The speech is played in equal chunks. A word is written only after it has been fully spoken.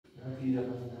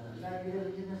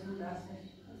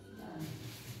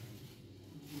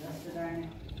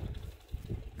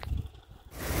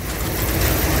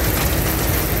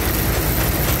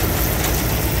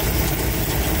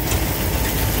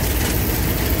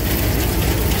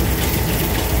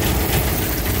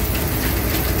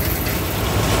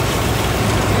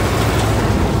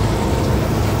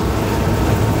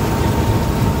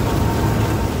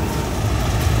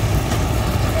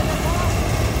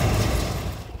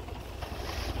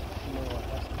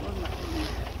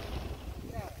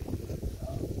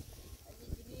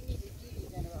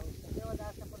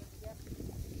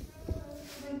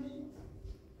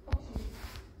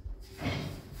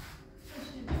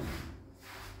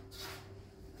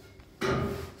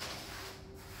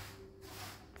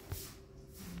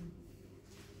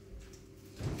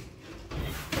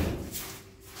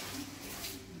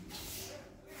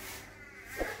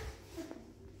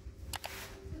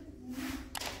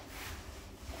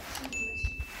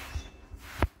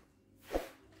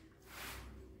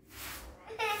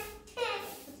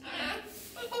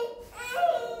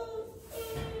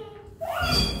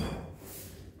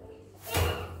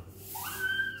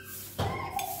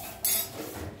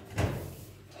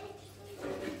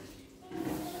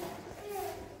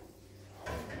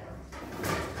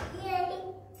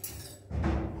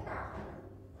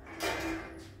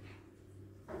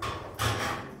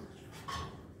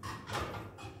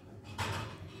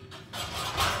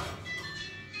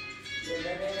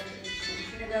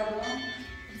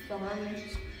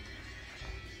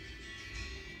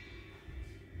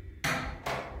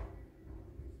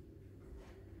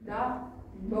Da,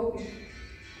 lowo.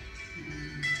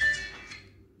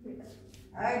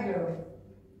 Ayo.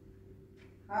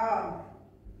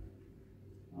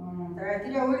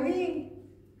 Tidak warmi.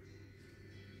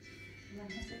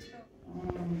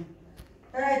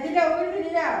 Tidak warmi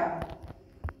tidak.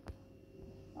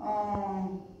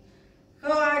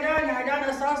 Kalau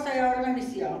ada sas saya orang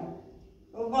Malaysia.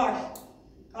 Oh baş.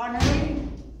 Kanuni.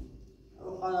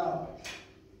 Oh kadar.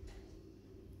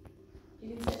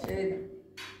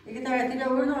 İki tane tidak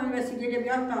warmi ama vesile bir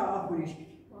hatta akmış.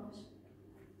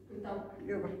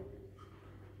 Yok.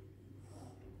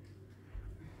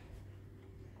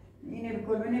 Yine bir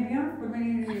kolmeni yapıyor.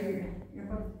 Kolmeni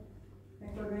yapalım.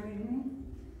 Ben kolmeni yapayım.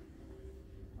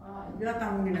 Biraz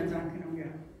tam yine zaten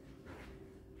oluyor.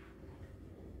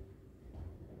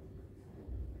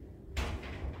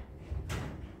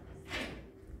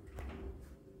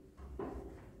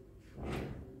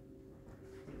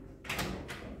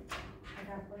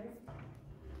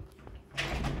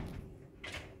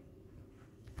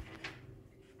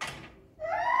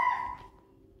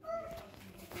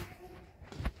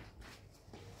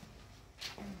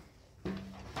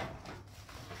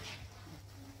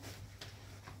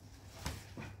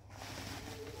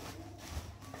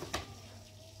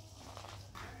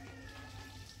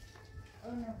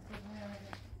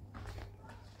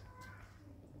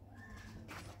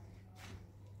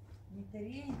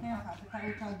 Teria tem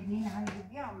a caldinha aí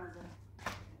de Ahmed.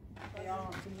 Foi a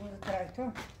segunda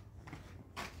traição.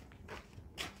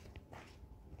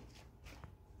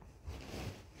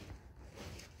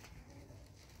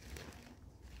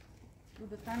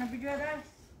 Tudo tá na videoadas.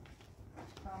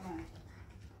 Calma.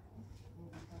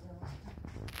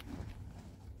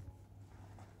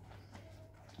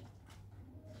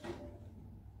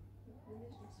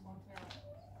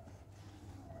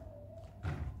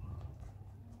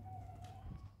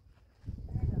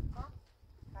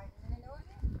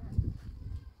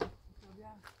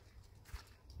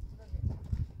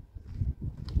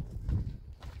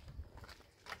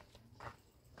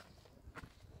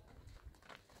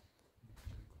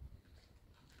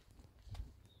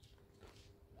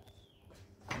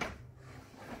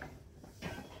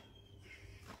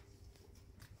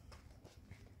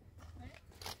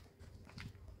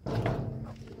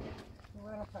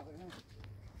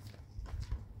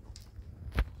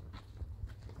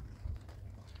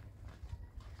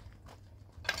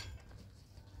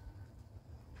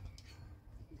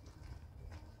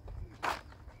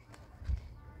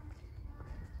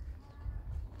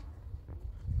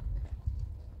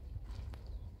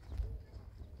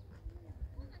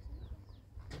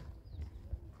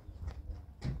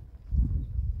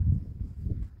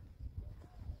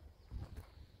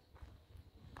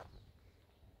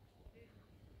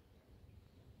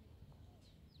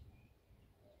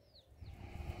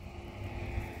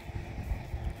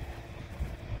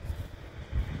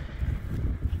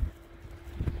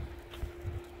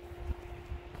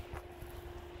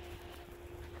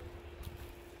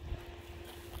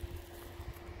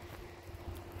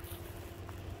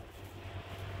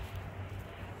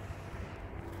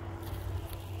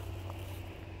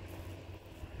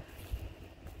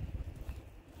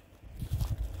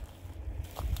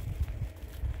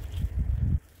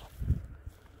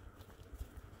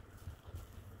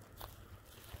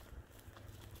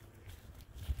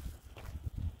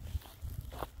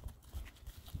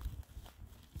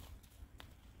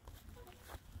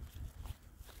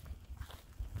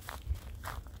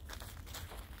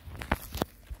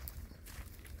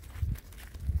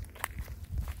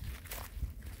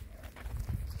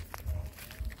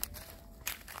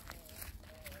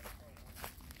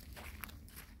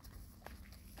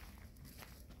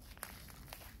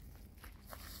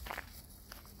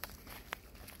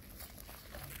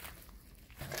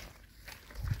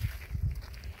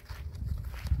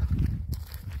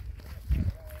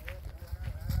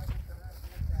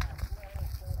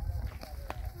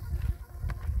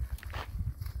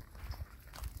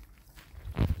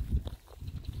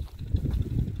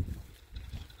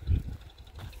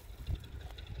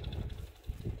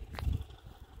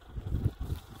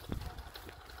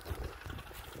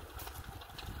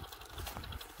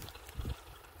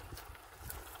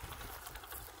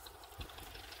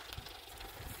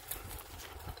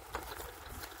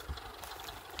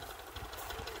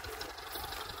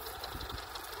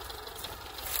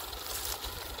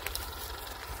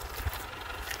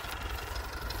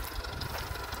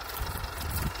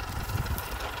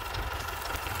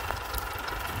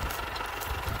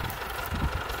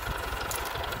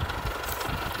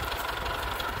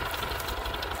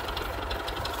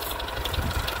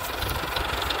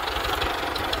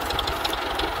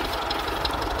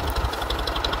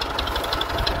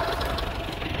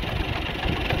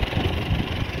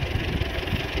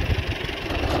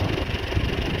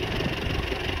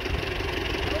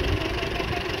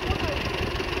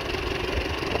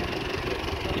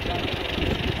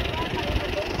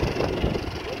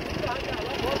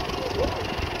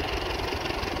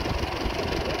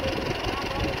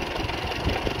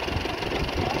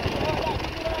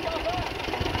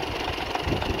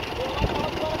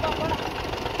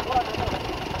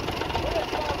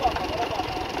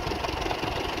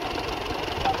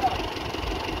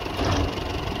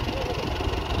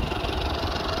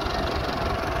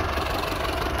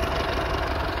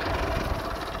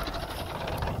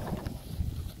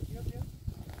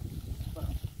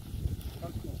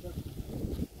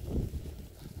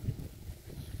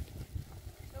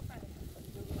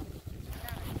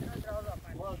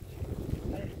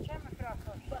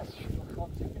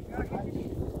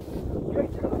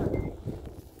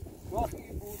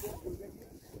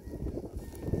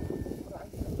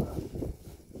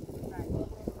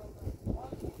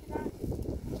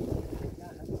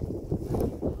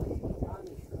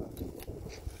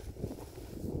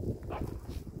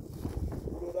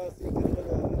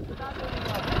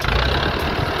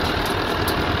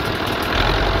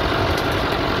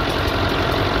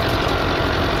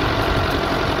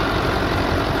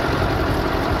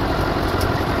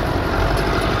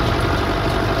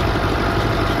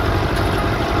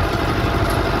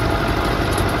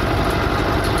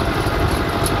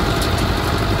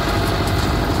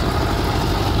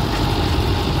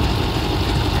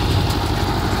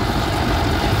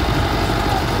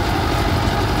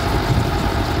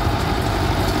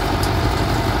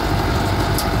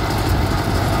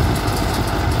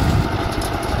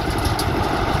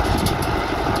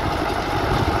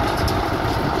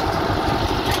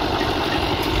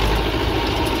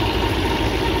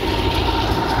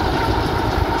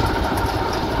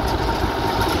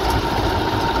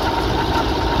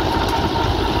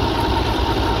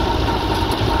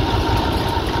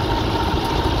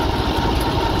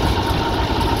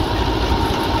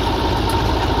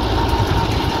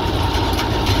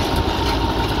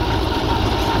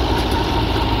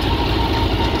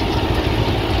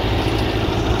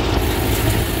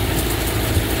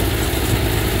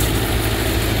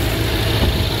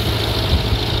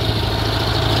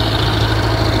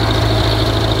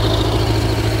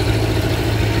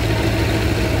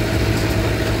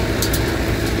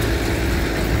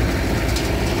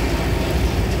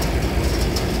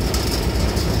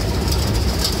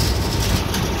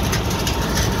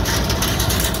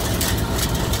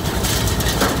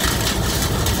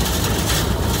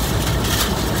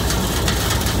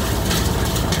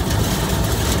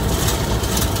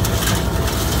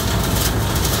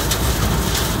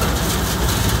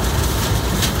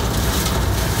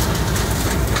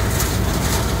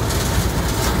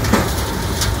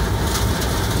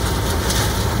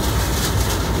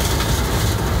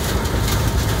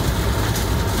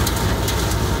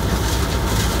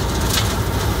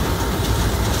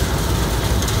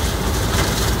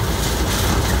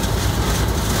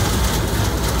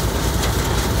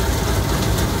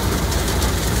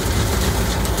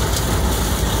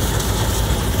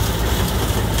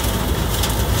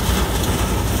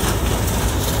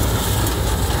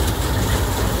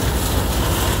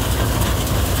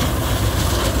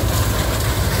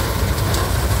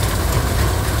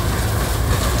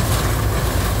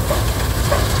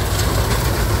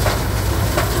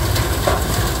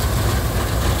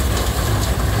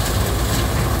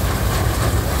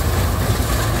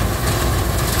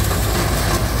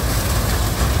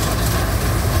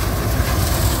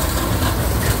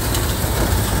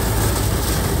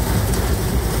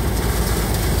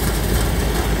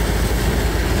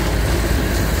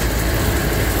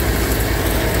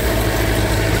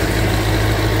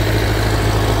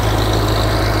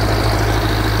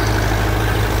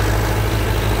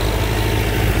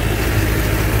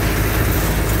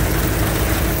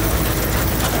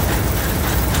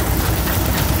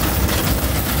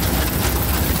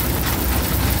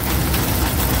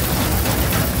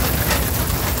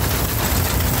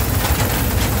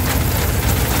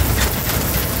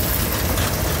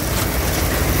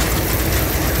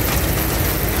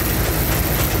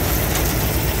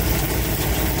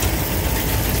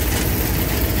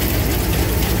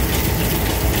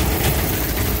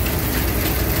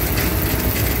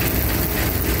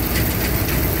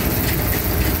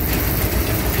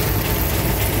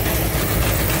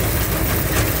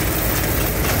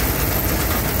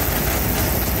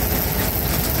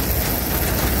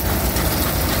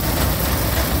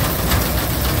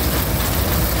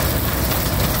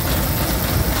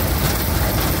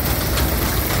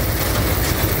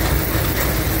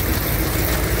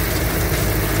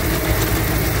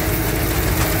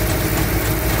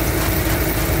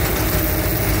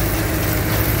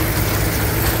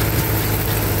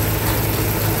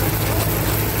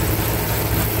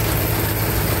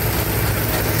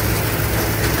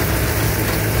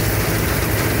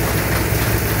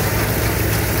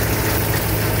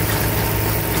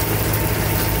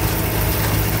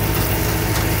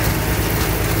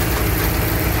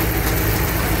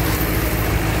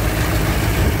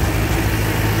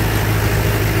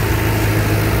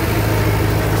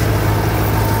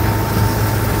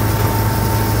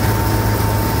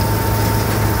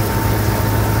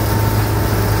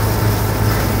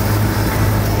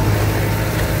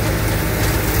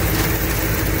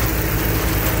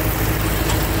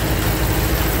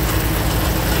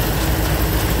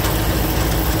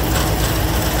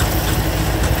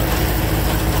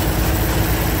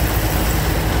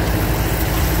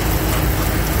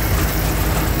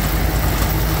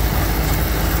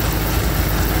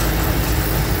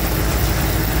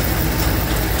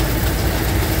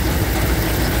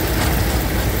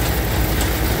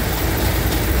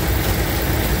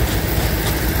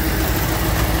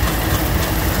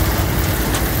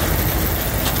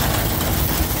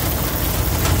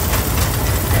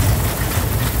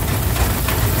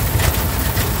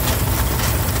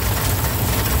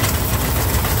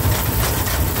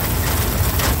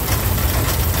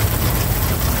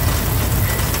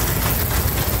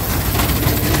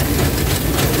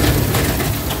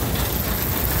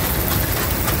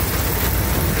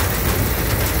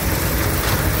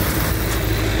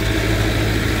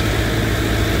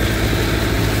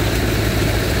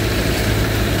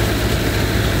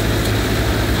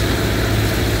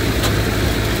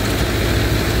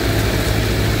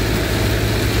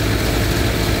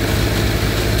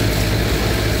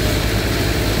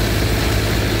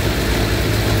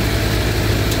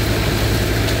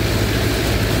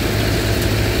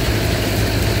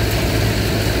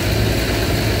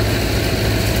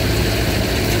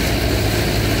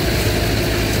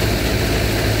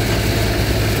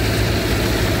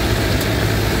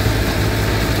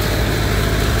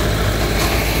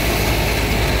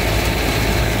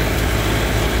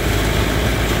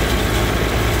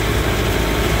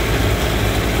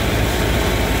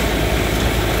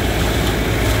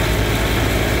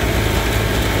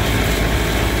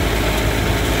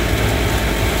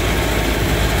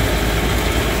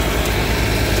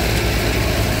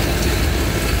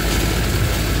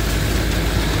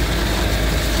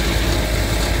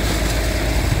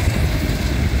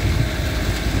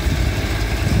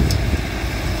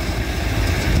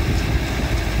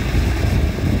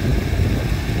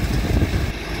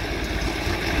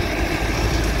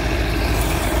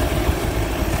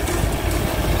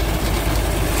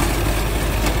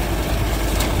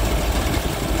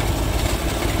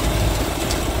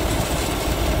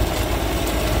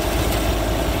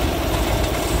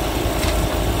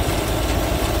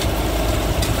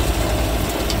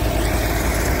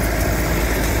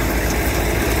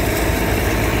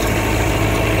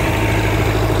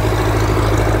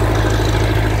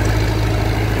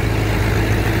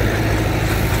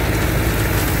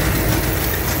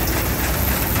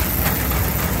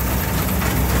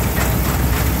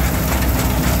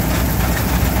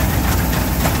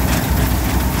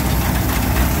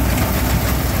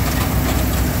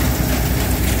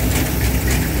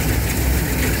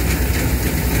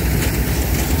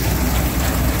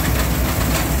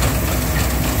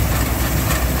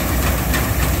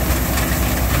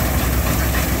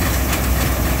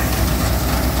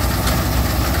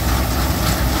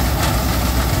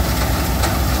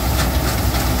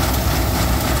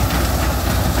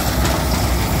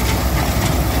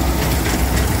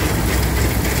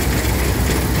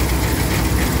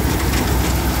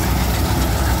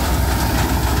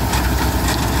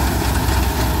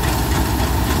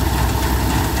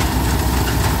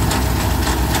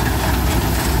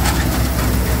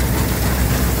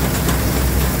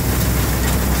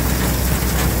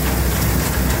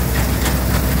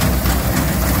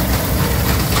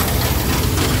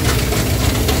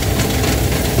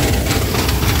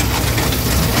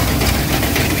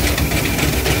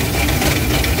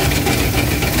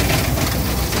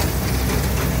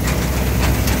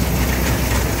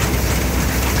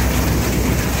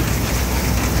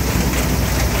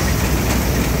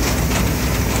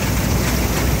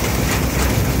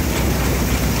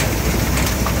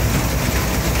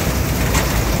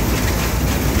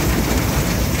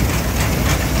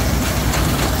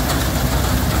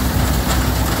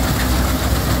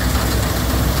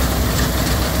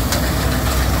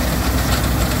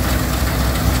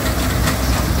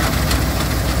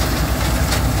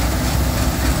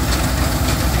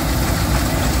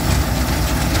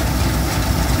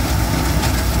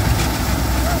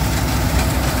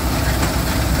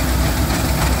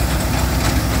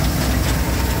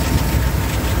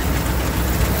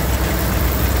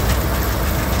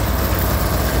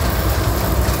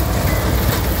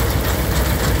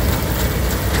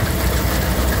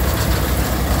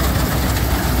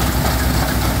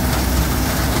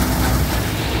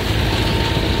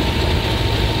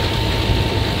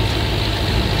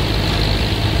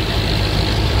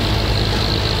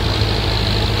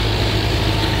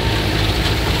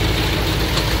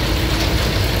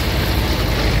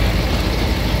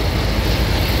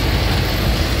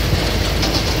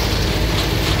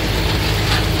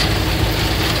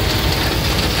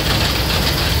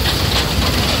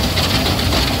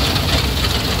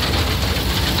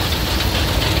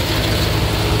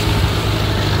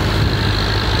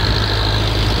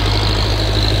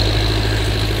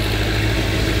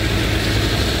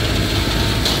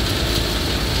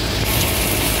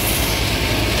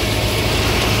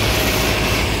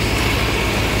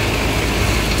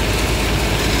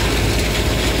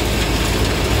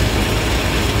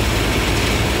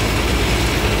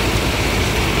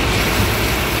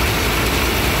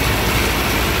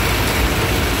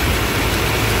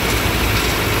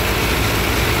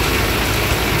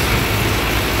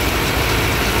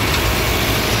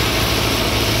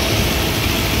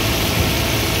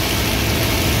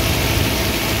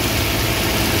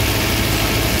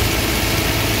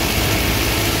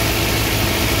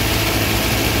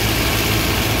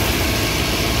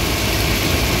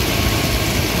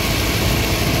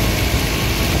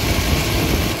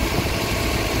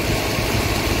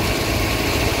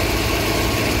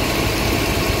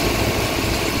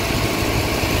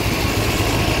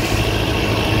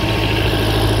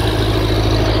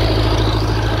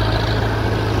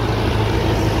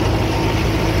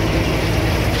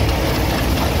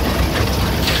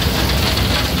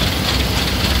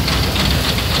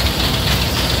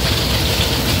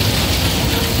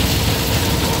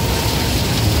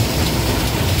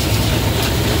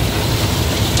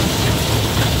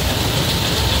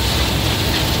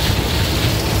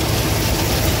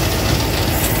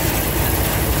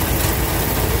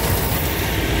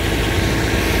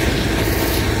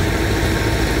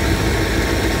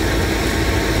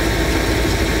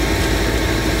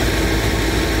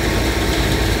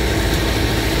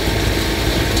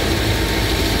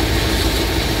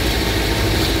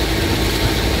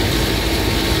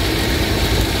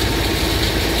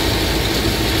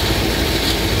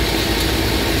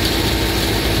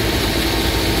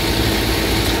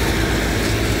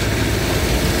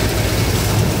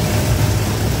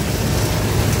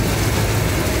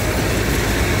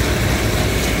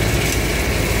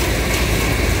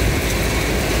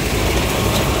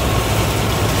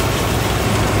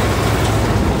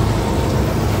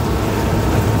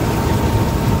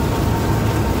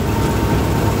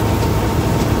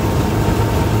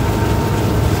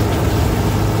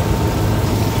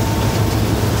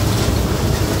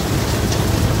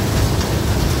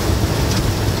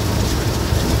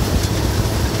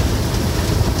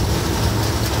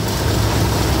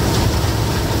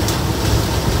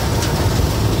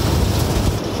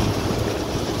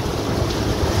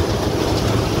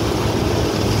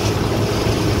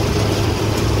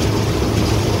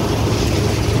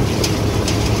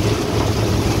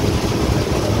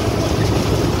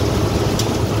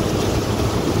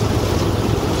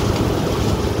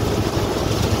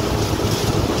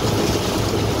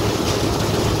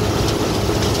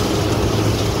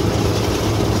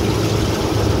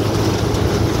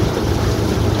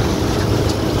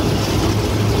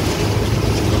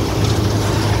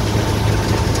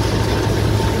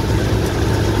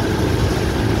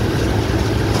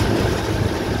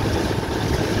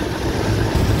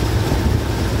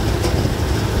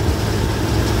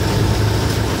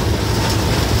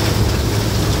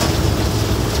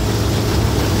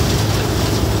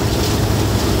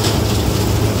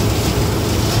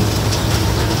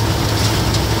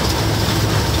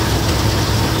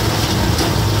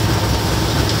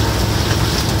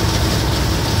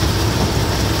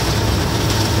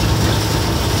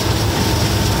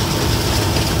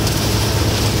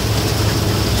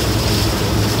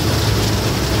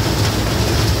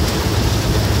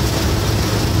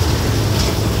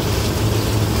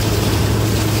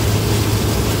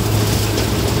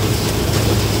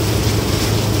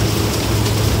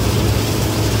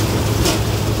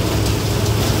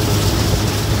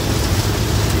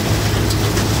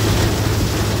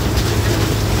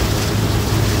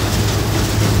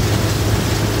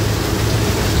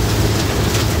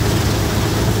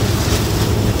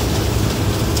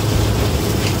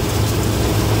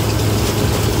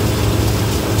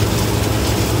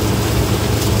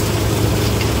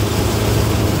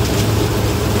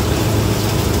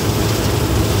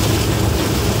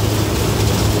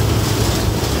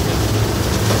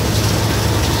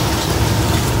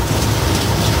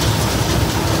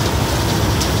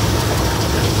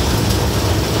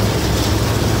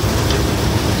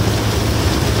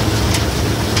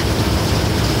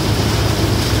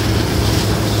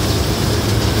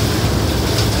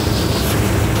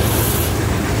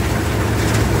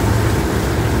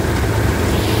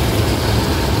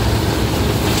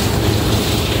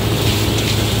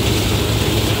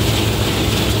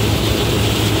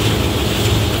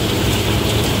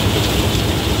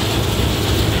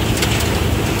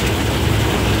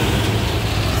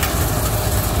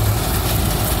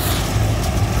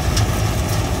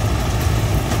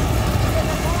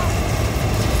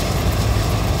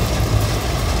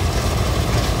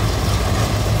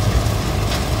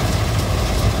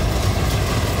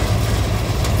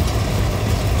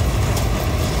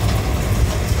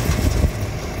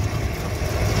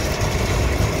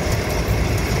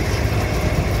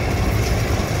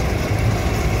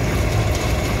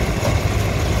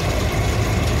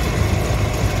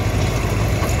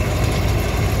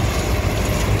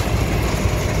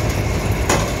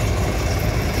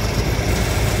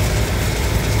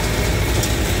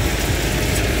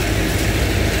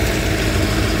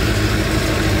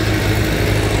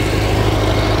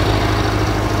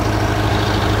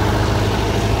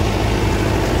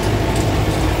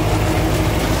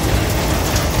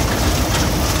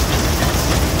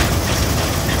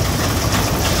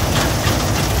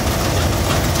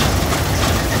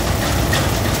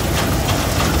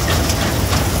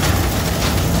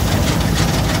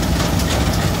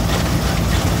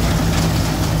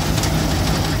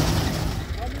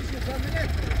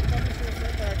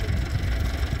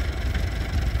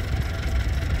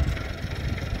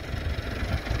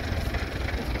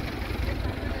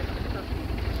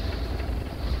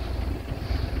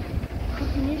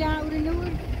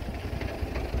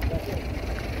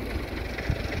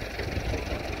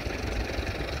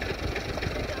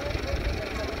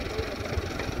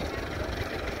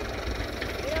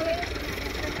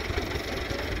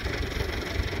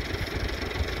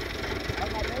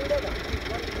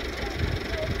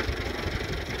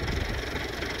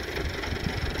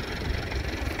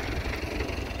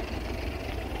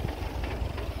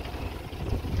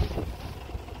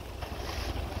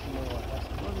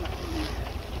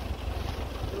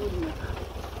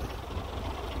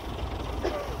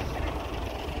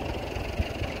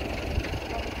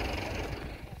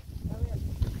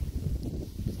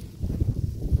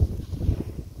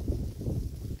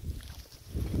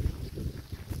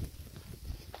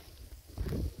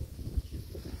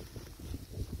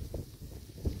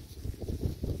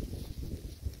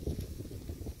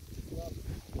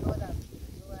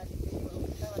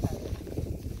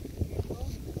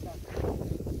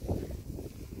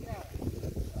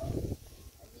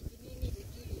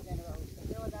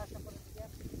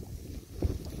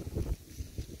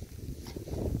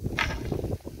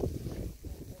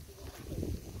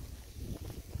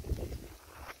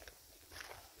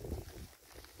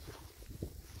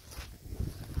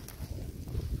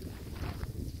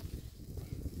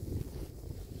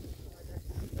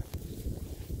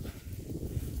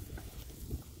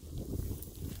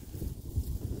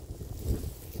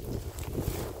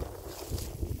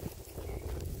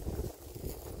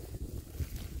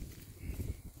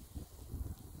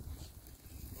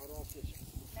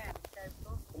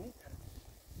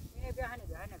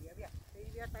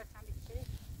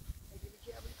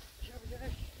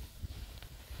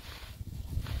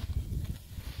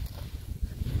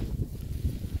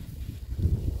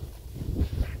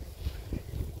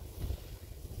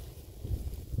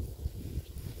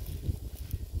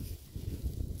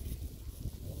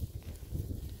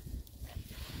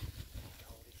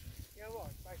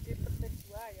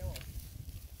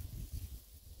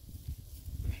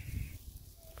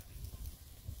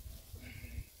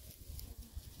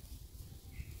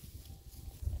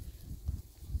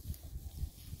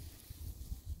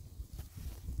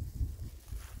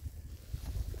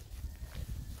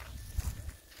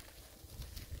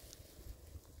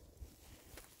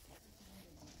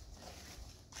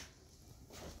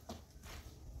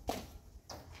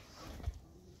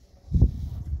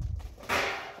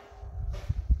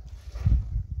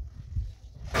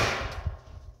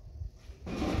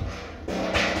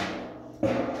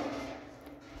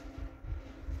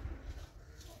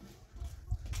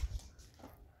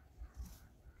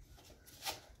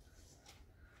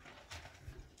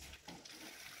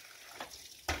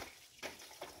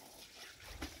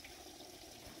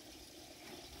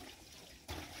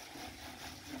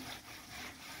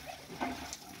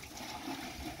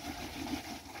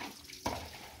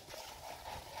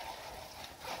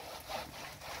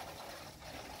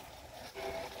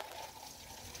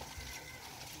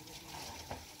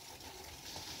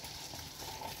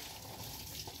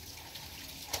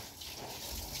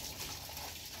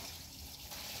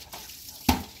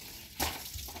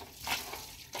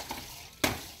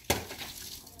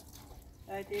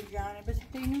 هذه جانب بس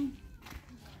تيني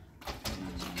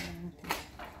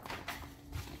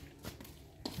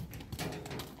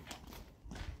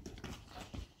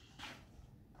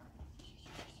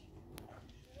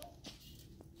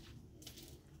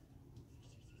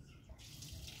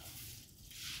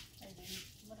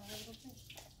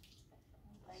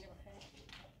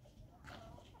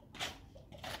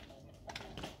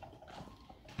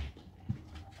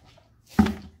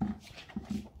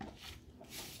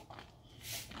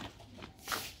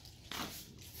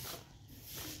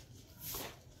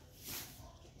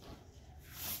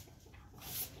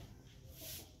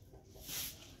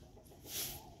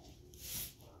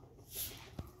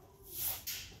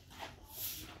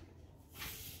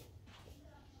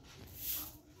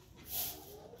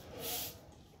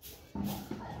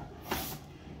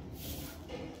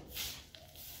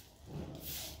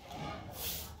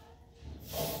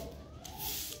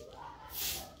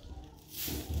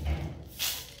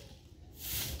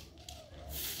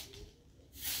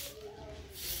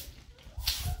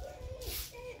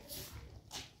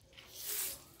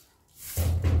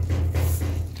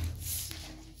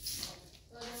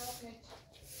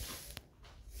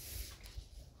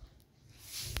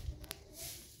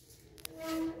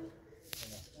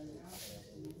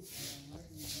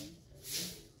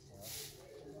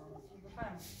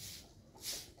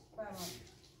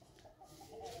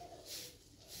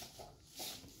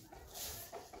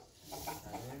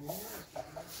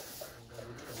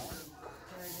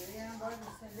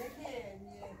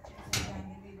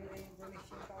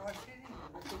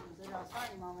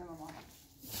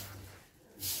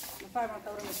Fatima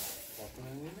tavrım. Fatima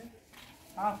mi?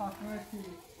 Ha Fatima ki.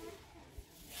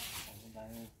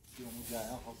 Yani yomu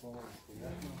jaya khasam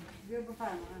istiyor. Gel bu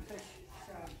Fatima taş.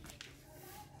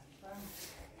 Tamam.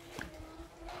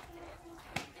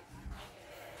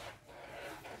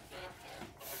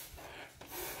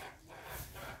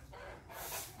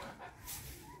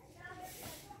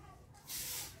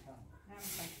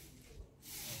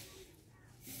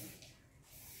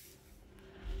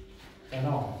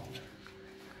 Fatima.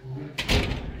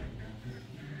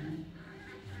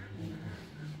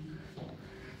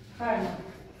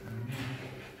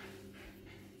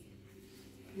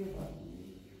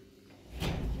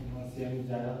 Nasıl yani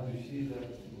jaya düşüyor da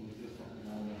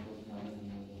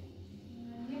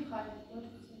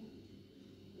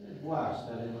bu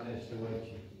ağaçlar hemen اشتباهی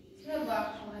ki. چرا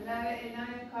بخشونه؟ نه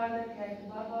کار کرد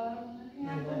بابا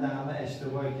نه همه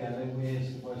اشتباهی کرده گوی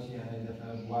اشتباهی یعنی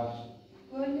دفعه بخش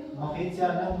گلی ما هیچ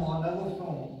جرنه مهانده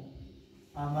گفتم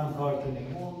من کار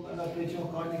کنیم اون دفعه چون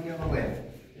کار نکنم باید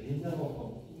هیچ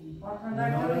نگفتم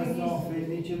نارستان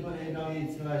فعلی چه با اعلایی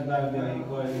سمش بر بیایی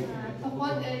کاری تو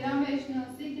خود اعلام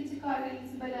اشناسی که چه کاری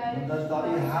لیسی بداری من داشت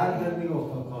داری هر بر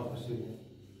میگفتم کار پشتیده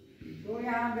روی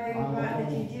هم به بعد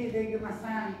چیزی دیگه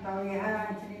مثلا تا یه هر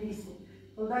همچنین نیست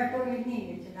خدای تو این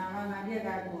نیست چه نمان نبیه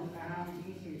در دون که هم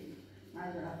چیزی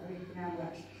نظر افری کنم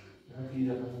باشت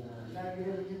در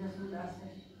بیره بودی نسو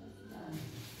دستش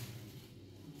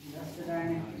دست در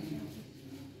نکنیم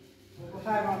و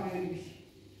فرمان بیریش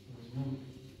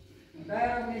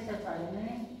در رو میسه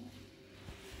فرمه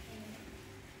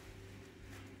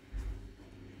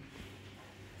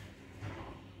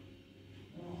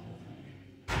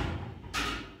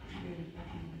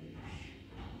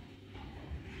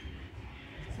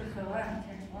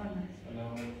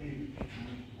سلامتی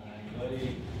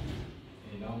انگاری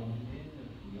اعلام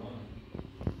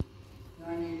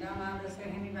یعنی اعلام هم رسه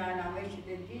همی برنامه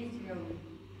شده دیت یا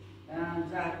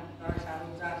زهر داشت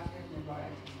رو زهر شد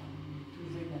نباید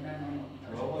توزه ندن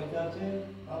بابا چه؟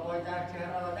 بابا در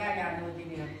چهره در گرده و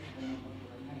دیگه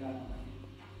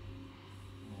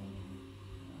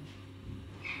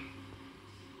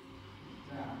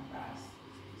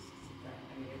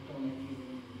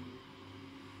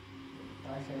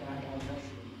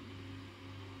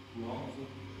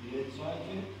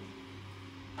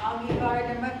آمی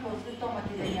باید من پسته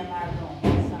تومتی دیگه مردم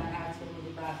مثلا هر چه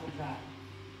بودی بحث زد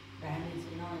به همین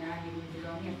سینا یعنی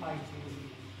روزی خواهی چیزی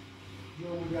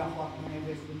جون یا خاطمه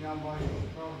بسون یا باید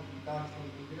داشت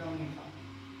بودی بیرونی خواهی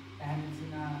به همین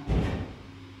سینا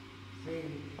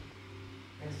سیری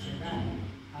بسیدن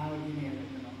همه دینه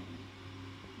بکنم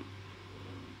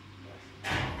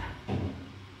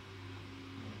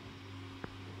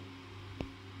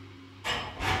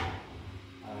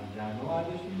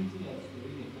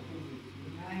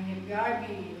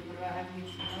Garbi,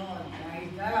 Rahimishimon,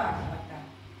 Naidara,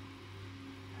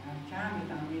 Chami,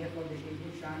 Tamir, for the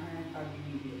Shibushan and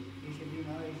Pagini, the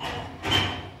Shibino.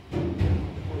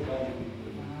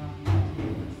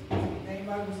 They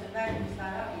were Muslim in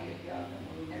Sarah,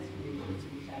 that's the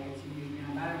Shayas in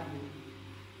America.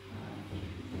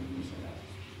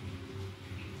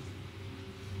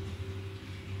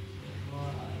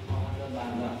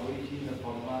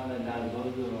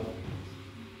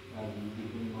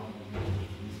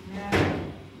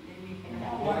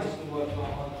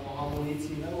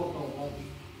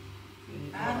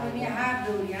 هر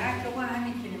دوری هر که با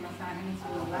همین کنی مثلا همین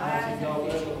چیزی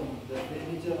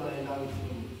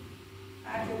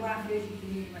هر که با هم فیشی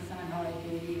کنی مثلا های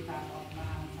دوری فرقات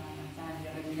مثلا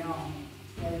جره بیام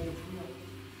جره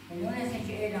بکنی نون است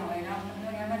که اینا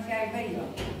نون همه چیزی بری دار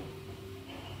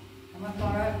همه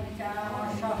کارهای که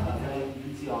همه شاخ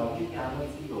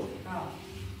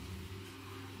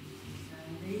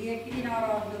یکی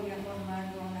ناراض دوری خود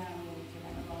مردونه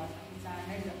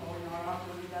نجد قول ناراض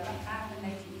دوری دارم خرد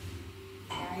نچید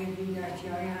یعنی بیدرچی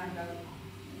های هم دارم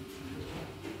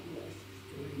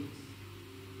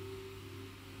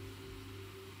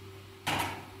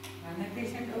من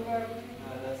پیشن دوبار بودیم؟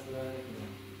 دست را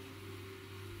نکنم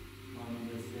من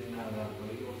دسته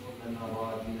نردرکایی گفتم به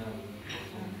نوادی نبودم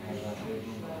نردرکایی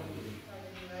دوبار بودیم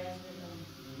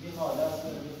میخواد دست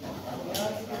را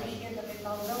نکنم میگه دفعه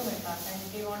تازه میخواد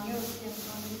این دیوانی رو که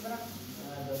میخوام میبرم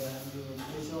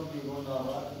نشون بیگون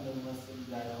آقا مثل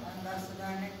دیگران من دست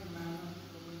در نکنم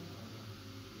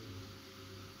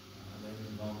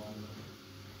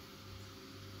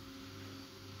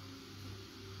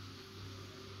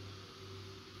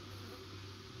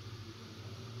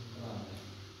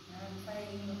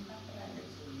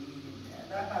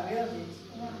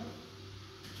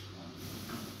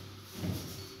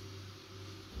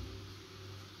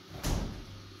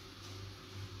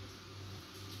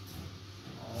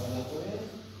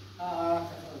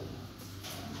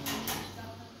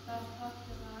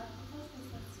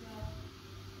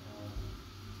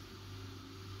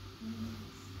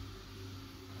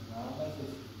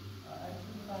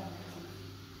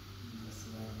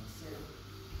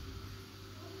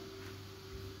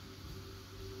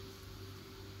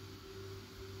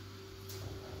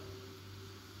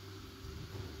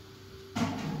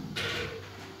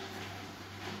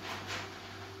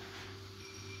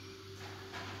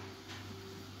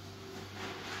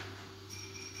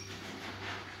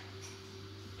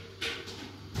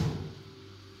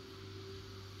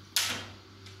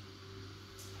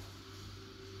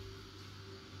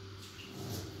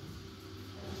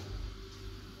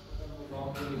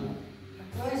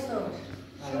Questo,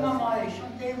 شما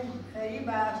مایشون تیم خیلی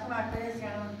بحث مرکز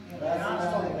کنم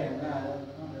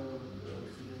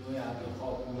نوی عبد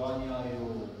خوابولانی های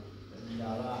و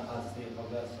دارا خسته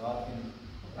قبل از سوار کنیم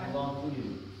اولان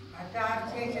تولی حتی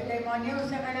هرچی که دیمانی رو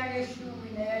سقلر یه شو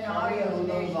بینه نهاری رو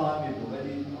اولان دیش ظاهمی بود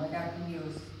ولی آدم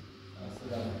نیوز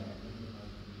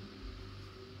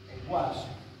واش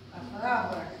افرا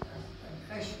باش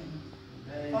خشم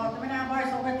فاطمه نه باید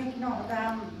صحبتی که نه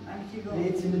هم همیچی رو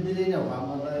هیچی مدلی نه من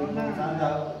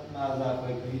مازر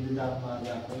کوی کوی دیدم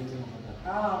مازر کوی تیم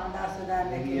خدا من دست در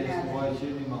دیگه نکنه باید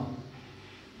شدیم ما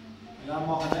نه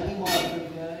ما خنگی موافق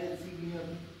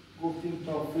گفتیم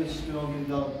تا فش کنیم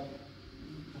داد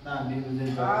تنبیه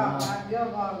بزنیم من بیا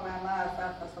بار من از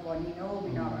سخت سبانی نو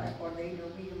بینام خورده ای رو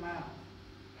بیر من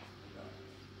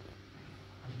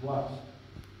واش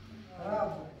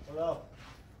برافو خدا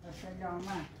مثل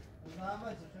جامعه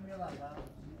زحمت چطور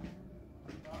میاد